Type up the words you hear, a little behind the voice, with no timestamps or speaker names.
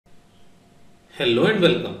Hello and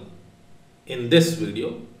welcome. In this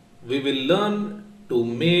video, we will learn to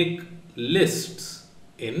make lists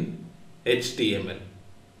in HTML.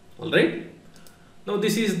 Alright. Now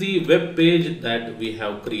this is the web page that we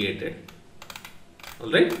have created.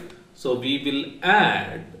 Alright. So we will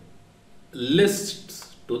add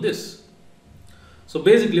lists to this. So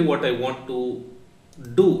basically what I want to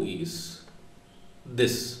do is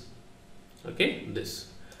this. Okay. This.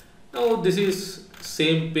 Now this is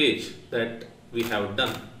same page that we have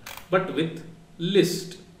done but with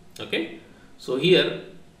list. Okay, so here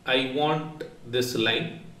I want this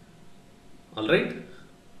line, all right,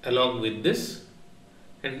 along with this,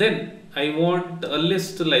 and then I want a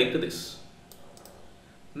list like this.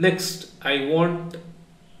 Next I want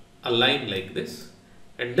a line like this,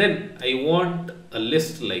 and then I want a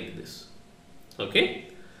list like this. Okay,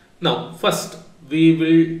 now first we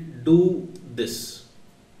will do this,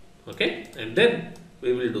 okay, and then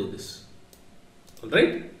we will do this.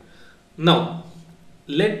 Alright, now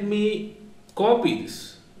let me copy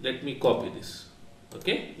this.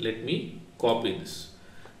 Okay, let me copy this.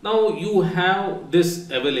 Now you have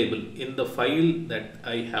this available in the file that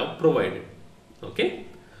I have provided. Okay,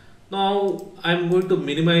 now I'm going to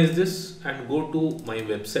minimize this and go to my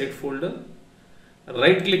website folder,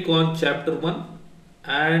 right click on chapter 1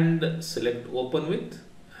 and select open with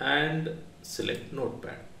and select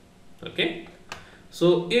notepad. Okay,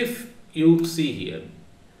 so if you see here,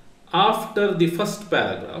 after the first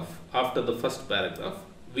paragraph,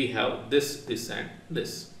 we have this and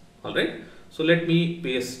this. All right. So let me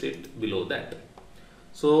paste it below that.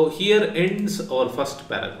 So here ends our first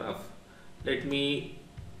paragraph. Let me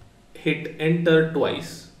hit enter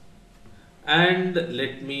twice and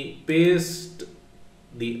let me paste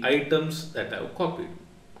the items that I have copied.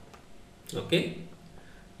 Okay.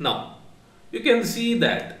 Now you can see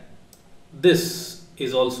that this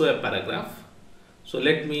is also a paragraph. So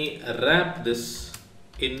let me wrap this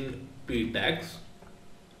in p tags.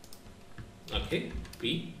 Okay,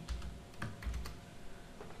 p,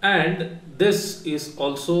 and this is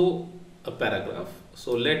also a paragraph.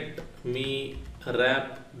 So let me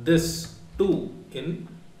wrap this too in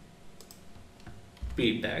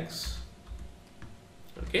p tags.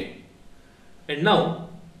 Okay, and now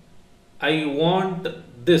I want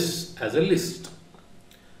this as a list.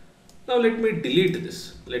 Now let me delete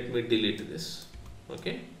this.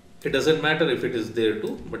 Okay, it doesn't matter if it is there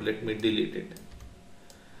too, but let me delete it.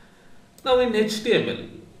 Now in HTML,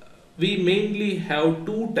 we mainly have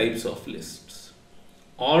two types of lists: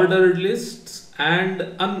 ordered lists and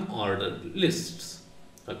unordered lists.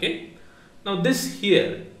 Okay, now this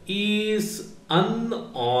here is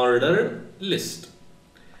unordered list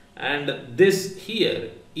and this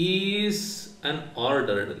here is an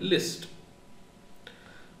ordered list.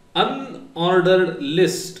 Unordered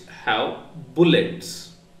list have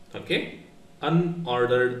bullets. Okay,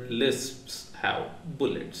 unordered lists have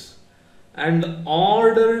bullets and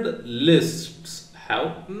ordered lists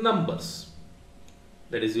have numbers.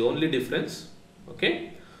 That is the only difference.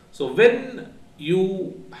 Okay, so when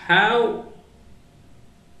you have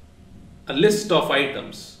a list of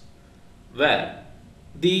items where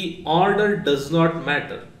the order does not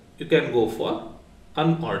matter, you can go for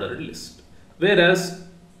unordered list. Whereas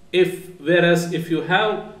if you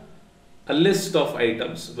have a list of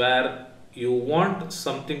items where you want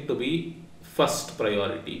something to be first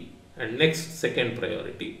priority and next second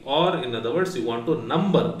priority, or in other words you want to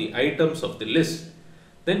number the items of the list,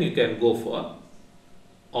 then you can go for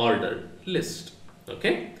ordered list.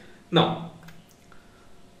 Okay, now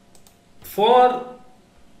for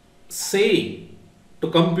saying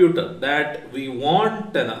to computer that we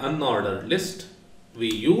want an unordered list,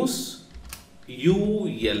 we use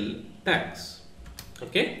UL tags.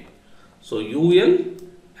 Okay, so UL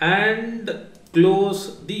and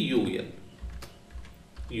close the UL.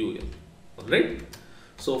 All right.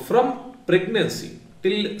 So from pregnancy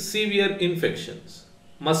till severe infections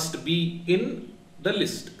must be in the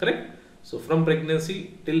list, correct? So from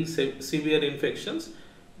pregnancy till severe infections,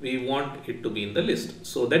 we want it to be in the list.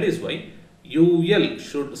 So that is why UL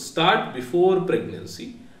should start before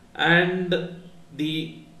pregnancy and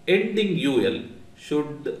the ending UL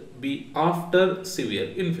should be after severe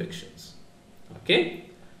infections. Okay,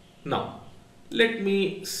 now let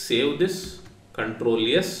me save this, Control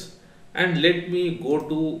S, and let me go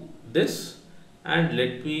to this and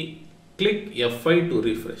let me click F5 to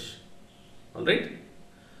refresh. All right,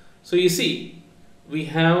 so you see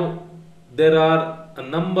there are a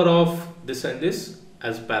number of this and this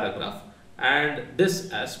as paragraph and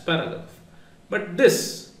this as paragraph, but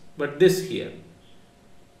this here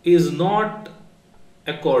is not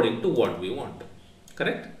according to what we want,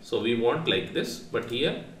 correct? So we want like this, but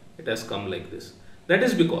here it has come like this. That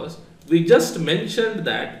is because we just mentioned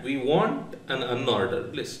that we want an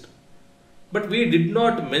unordered list, but we did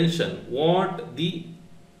not mention what the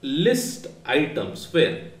list items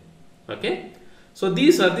were. Okay, so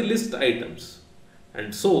these are the list items,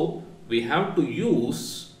 and so we have to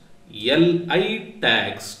use li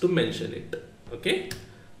tags to mention it. Okay,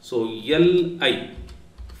 so li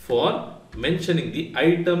for mentioning the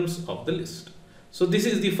items of the list. So this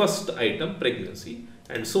is the first item, pregnancy,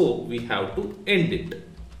 and so we have to end it.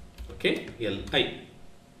 Okay, li.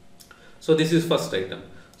 So this is first item.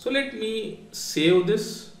 So let me save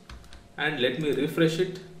this and let me refresh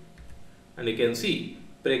it, and you can see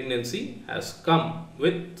pregnancy has come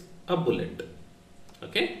with a bullet.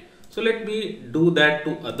 Okay, so let me do that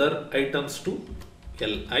to other items too,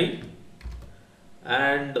 li,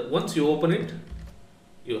 and once you open it,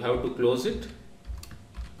 you have to close it.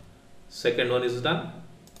 Second one is done,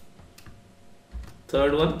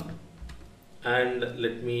 third one, and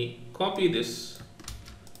let me copy this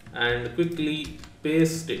and quickly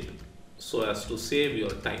paste it so as to save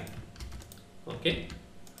your time. Okay,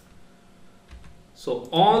 so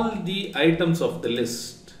all the items of the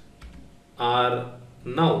list are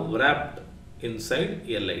now wrapped inside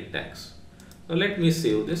li tags. Now let me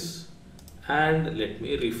save this and let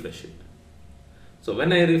me refresh it. So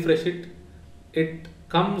when I refresh it, it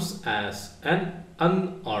comes as an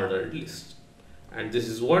unordered list, and this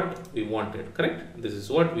is what we wanted, correct? This is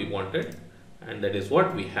what we wanted, and that is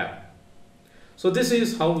what we have. So this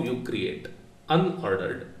is how you create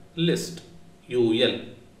unordered list, UL.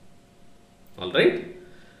 Alright.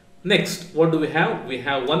 Next, what do we have? We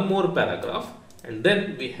have one more paragraph, and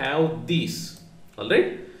then we have these.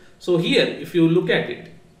 Alright. So here, if you look at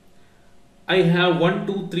it, I have 1,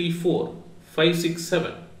 2, 3, 4, 5, 6,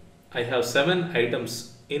 7. I have 7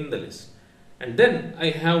 items in the list. And then I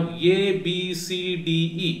have A, B, C, D,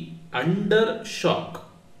 E under shock.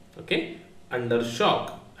 Okay. Under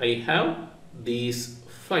shock, I have these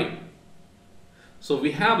 5. So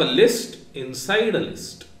we have a list inside a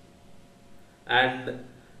list, and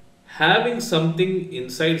having something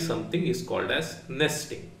inside something is called as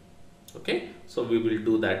nesting. Okay, so we will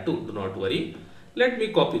do that too, do not worry. Let me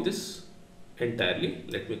copy this entirely.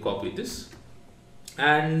 Let me copy this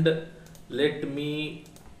and let me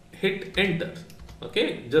hit enter.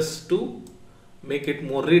 Okay, just to make it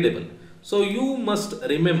more readable. So you must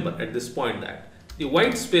remember at this point that the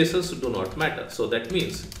white spaces do not matter. So that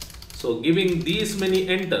means, so giving these many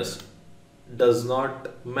enters does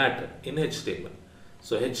not matter in HTML.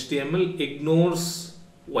 So HTML ignores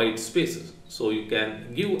white spaces. So you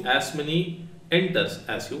can give as many enters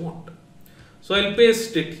as you want. So I'll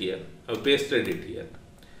paste it here. I've pasted it here.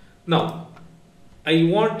 Now I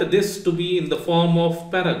want this to be in the form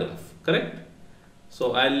of paragraph, correct?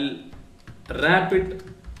 So I'll wrap it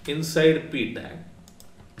inside p tag.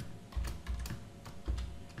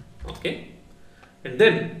 Okay, and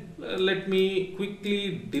then let me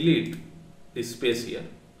quickly delete this space here,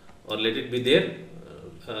 or let it be there.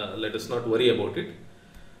 Let us not worry about it.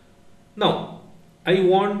 Now I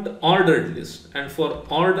want ordered list, and for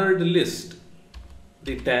ordered list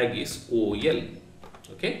the tag is OL.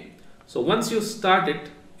 Okay, so once you start it,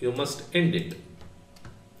 you must end it.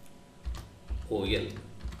 OL.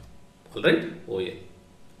 Alright, OL.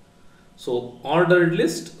 So ordered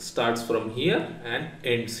list starts from here and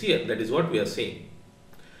ends here. That is what we are saying.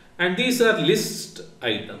 And these are list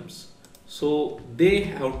items, so they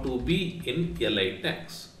have to be in li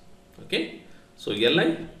tags. Okay, so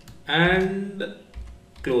li and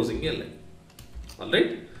closing li.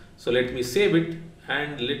 Alright, so let me save it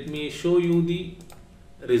and let me show you the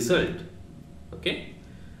result. Okay,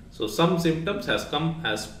 so some symptoms has come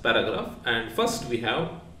as paragraph, and first we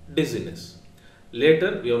have dizziness.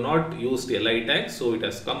 Later we have not used li tag, so it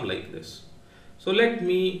has come like this. So let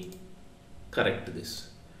me correct this.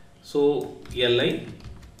 So li,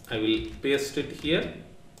 I will paste it here.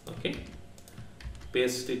 Okay,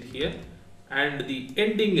 paste it here, and the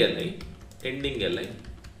ending li,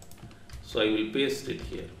 so I will paste it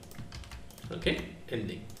here. Okay,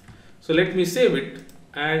 ending. So let me save it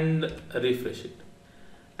and refresh it,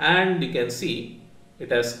 and you can see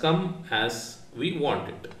it has come as we want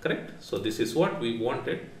it, correct? So this is what we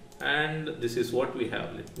wanted, and this is what we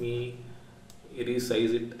have. Let me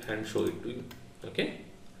resize it and show it to you. Okay,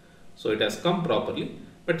 so it has come properly,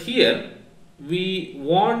 but here we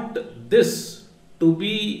want this to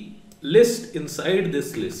be list inside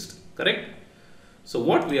this list, correct? So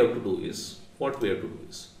what we have to do is,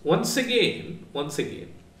 once again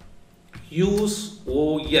use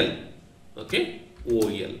OL. Okay,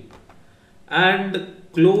 OL, and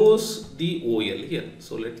close the OL here.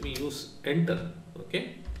 So let me use enter.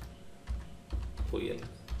 Okay, OL.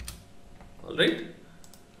 All right.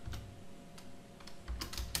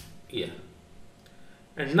 Yeah.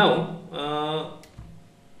 And now,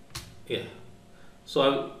 yeah. So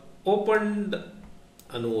I've opened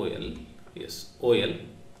an OL. Yes, OL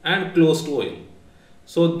and closed OL.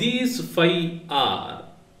 So these 5 are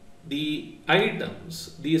the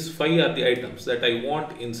items. These 5 are the items that I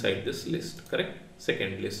want inside this list. Correct?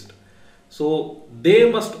 Second list. So they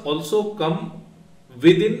must also come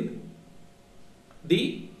within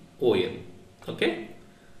the OL. Okay.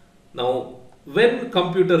 Now when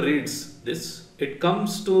computer reads this, it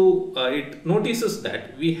comes to it notices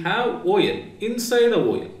that we have OL inside a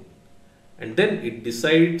OL, and then it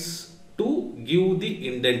decides to give the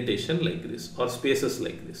indentation like this or spaces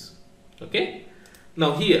like this. Okay.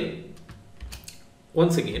 Now here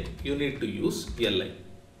once again you need to use li.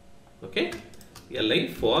 Okay, li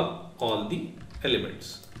for all the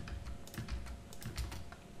elements.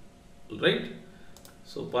 Right.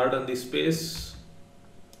 So pardon the space.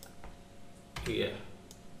 Yeah,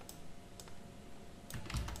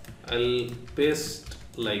 I'll paste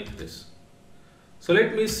like this. So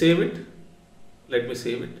let me save it. Let me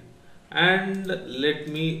save it and let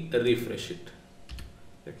me refresh it.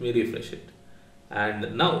 Let me refresh it.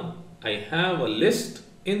 And now I have a list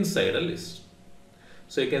inside a list.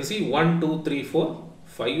 So you can see 1, 2, 3, 4,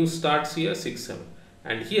 5 starts here, 6, 7.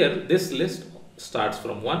 And here this list starts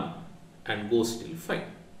from 1 and goes till 5.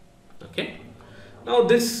 Okay. Now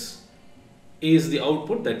this is the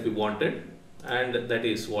output that we wanted, and that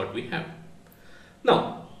is what we have.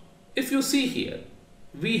 Now if you see here,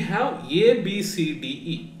 we have A, B, C, D,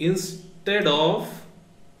 E instead of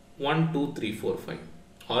 1, 2, 3, 4, 5.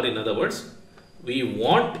 Or in other words, we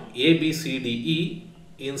want A, B, C, D, E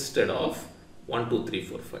instead of 1, 2, 3,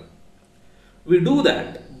 4, 5. We do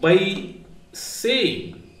that by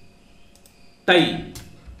saying type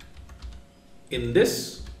in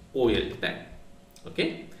this OL tag.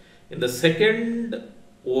 Okay. In the second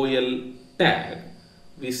OL tag,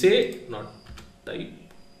 we say not type,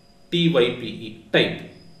 type, type.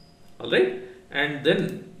 All right. And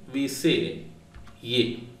then we say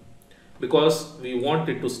A, because we want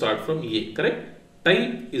it to start from A. Correct.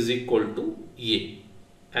 Type is equal to A,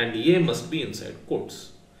 and A must be inside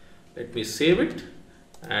quotes. Let me save it,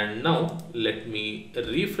 and now let me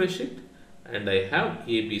refresh it, and I have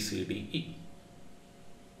A, B, C, D, E.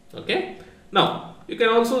 Okay. Now you can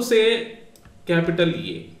also say capital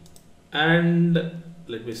A, and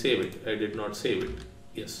let me save it. I did not save it.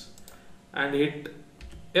 Yes. And hit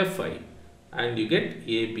F5 and you get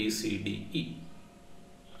A, B, C, D, E.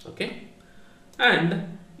 Okay.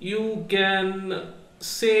 And you can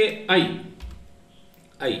say I,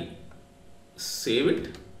 save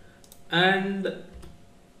it, and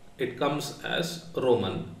it comes as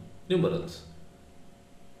Roman numerals.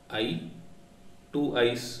 I, 2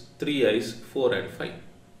 I's, 3 I's, 4 and 5.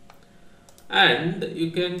 And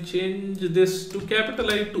you can change this to capital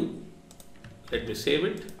I2. Let me save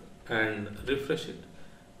it and refresh it,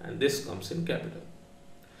 and this comes in capital.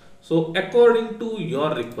 So according to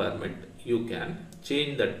your requirement, you can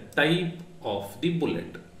change the type of the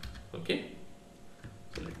bullet. Okay.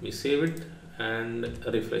 So let me save it and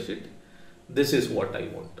refresh it. This is what I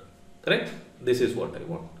want. Correct? This is what I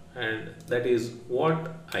want, and that is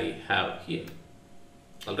what I have here.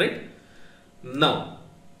 All right. Now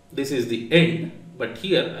this is the end, but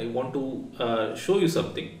here I want to show you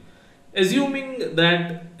something. Assuming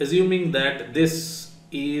that this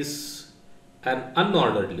is an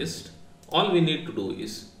unordered list, all we need to do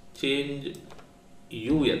is change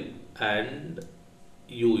UL and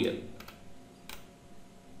UL.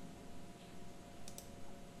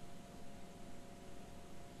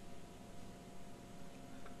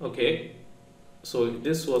 Okay, so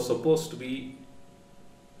this was supposed to be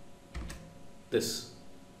this.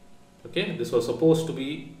 Okay, this was supposed to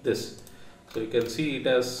be this. So you can see it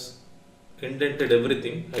has indented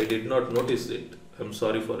everything. I did not notice it. I'm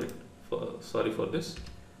sorry for it. Sorry for this.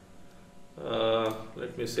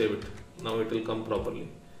 Let me save it. Now it will come properly.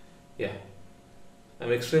 Yeah,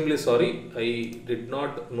 I'm extremely sorry. I did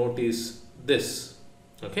not notice this.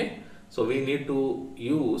 Okay, so we need to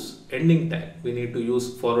use ending tag. We need to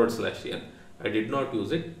use / here. I did not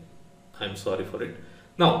use it. I'm sorry for it.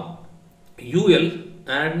 Now UL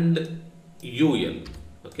and UL.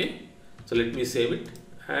 Okay, so let me save it,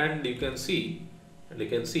 and you can see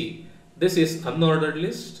this is unordered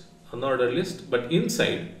list, but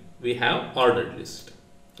inside we have ordered list.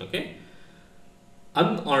 Okay,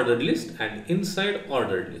 unordered list and inside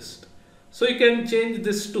ordered list. So you can change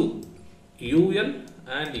this to UL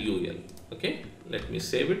and UL. Okay, let me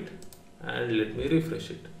save it and let me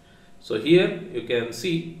refresh it. So here you can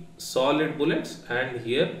see solid bullets and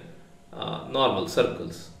here normal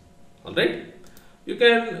circles. Alright, you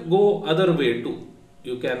can go other way too.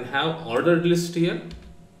 You can have ordered list here,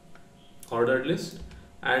 ordered list,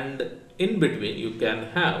 and in between you can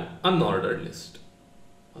have unordered list.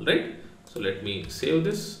 Alright, so let me save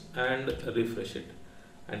this and refresh it,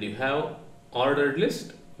 and you have ordered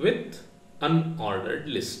list with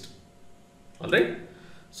unordered list. Alright,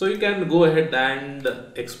 so you can go ahead and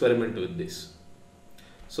experiment with this.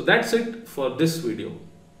 So that's it for this video.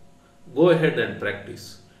 Go ahead and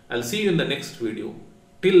practice. I'll see you in the next video.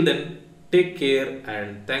 Till then, take care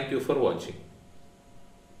and thank you for watching.